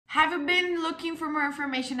Have you been looking for more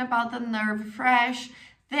information about the Nervefresh?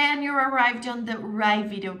 Then you arrived on the right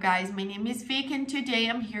video, guys. My name is Vic, and today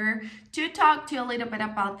I'm here to talk to you a little bit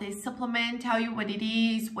about this supplement, tell you what it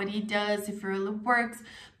is, what it does, if it really works,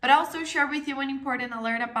 but also share with you an important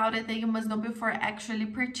alert about it that you must know before actually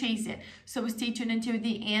purchase it. So stay tuned until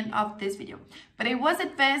the end of this video. But I was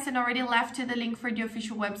advanced and already left the link for the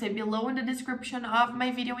official website below in the description of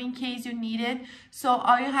my video in case you need it. So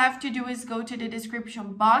all you have to do is go to the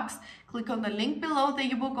description box, click on the link below, then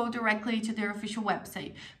you will go directly to their official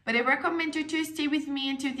website. But I recommend you to stay with me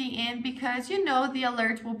until the end because you know the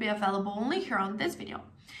alert will be available only here on this video.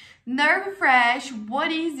 Nervefresh,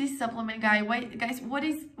 what is this supplement, guys?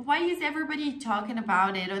 Why is everybody talking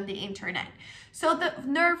about it on the internet? So the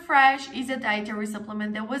Nervefresh is a dietary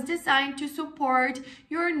supplement that was designed to support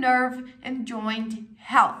your nerve and joint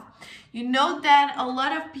health. You know that a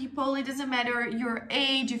lot of people, it doesn't matter your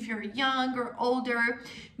age, if you're young or older,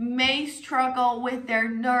 may struggle with their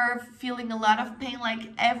nerve, feeling a lot of pain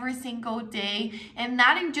like every single day, and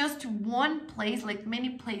not in just one place, like many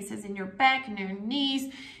places in your back, in your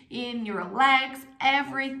knees, in your legs,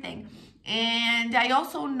 everything. And I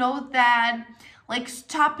also know that like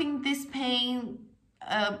stopping this pain,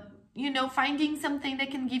 finding something that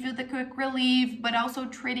can give you the quick relief, but also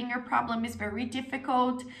treating your problem is very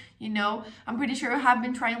difficult. I'm pretty sure you have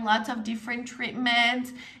been trying lots of different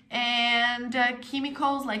treatments and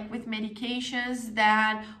chemicals, like with medications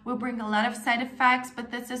that will bring a lot of side effects,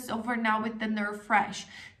 but this is over now with the Nervefresh.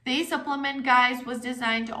 This supplement, guys, was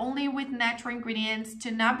designed only with natural ingredients to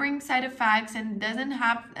not bring side effects and doesn't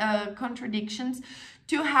have contradictions,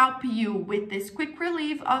 to help you with this quick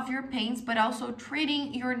relief of your pains, but also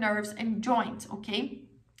treating your nerves and joints, okay?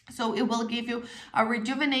 So it will give you a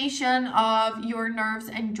rejuvenation of your nerves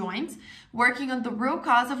and joints, working on the root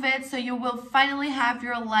cause of it, so you will finally have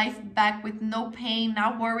your life back with no pain,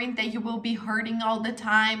 not worrying that you will be hurting all the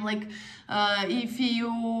time, like if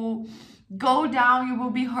you go down, you will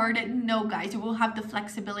be hurt. No, guys, you will have the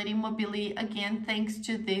flexibility and mobility again thanks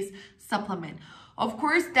to this supplement. Of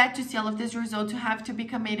course, that to see all of these results, you have to be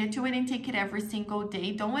committed to it and take it every single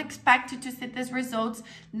day. Don't expect to see these results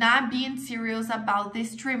not being serious about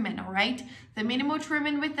this treatment, all right? The minimal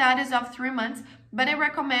treatment with that is of 3 months, but I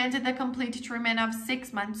recommend the complete treatment of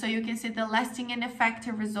 6 months so you can see the lasting and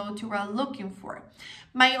effective result you are looking for.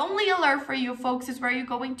 My only alert for you folks is where you're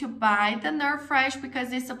going to buy the Nervefresh, because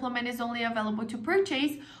this supplement is only available to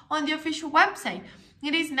purchase on the official website.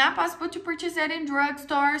 It is not possible to purchase it in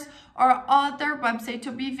drugstores or other websites,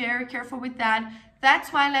 so be very careful with that.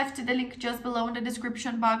 That's why I left the link just below in the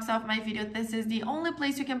description box of my video. This is the only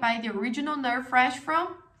place you can buy the original Nervefresh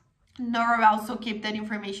from, nor also keep that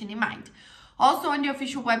information in mind. Also on the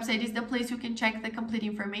official website is the place you can check the complete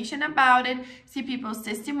information about it, see people's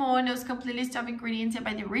testimonials, complete list of ingredients, and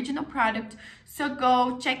buy the original product. So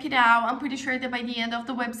go check it out. I'm pretty sure that by the end of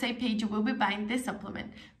the website page, you will be buying this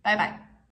supplement. Bye-bye.